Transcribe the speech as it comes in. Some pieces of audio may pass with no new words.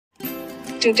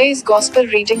Today's Gospel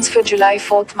readings for July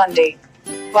 4th, Monday.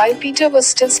 While Peter was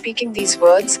still speaking these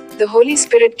words, the Holy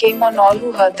Spirit came on all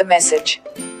who heard the message.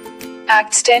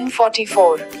 Acts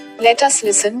 10:44. Let us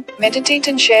listen, meditate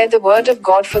and share the word of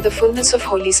God for the fullness of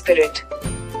Holy Spirit.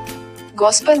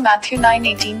 Gospel Mathew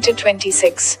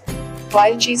 9:18-26.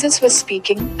 While Jesus was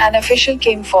speaking, an official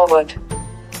came forward,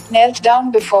 knelt down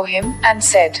before him,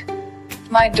 and said,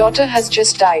 "My daughter has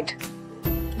just died.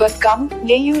 But come,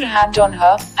 lay your hand on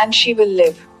her, and she will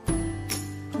live."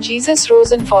 Jesus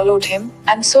rose and followed him,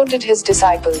 and so did his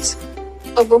disciples.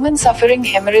 A woman suffering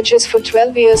hemorrhages for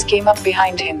 12 years came up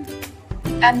behind him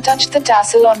and touched the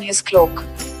tassel on his cloak.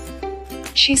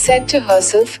 She said to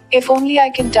herself, "If only I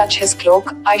can touch his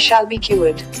cloak, I shall be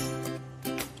cured."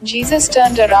 Jesus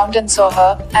turned around and saw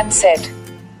her, and said,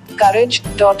 "Courage,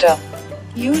 daughter.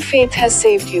 Your faith has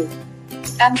saved you."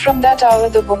 And from that hour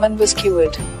the woman was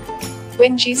cured.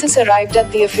 When Jesus arrived at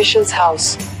the official's house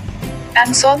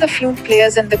and saw the flute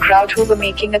players and the crowd who were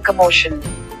making a commotion,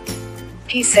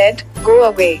 he said, "Go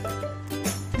away.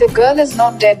 The girl is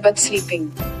not dead but sleeping."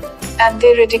 And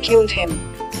they ridiculed him.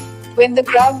 When the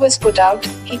crowd was put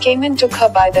out, he came and took her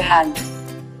by the hand.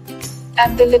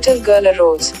 And the little girl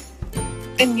arose.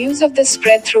 And news of this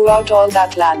spread throughout all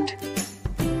that land.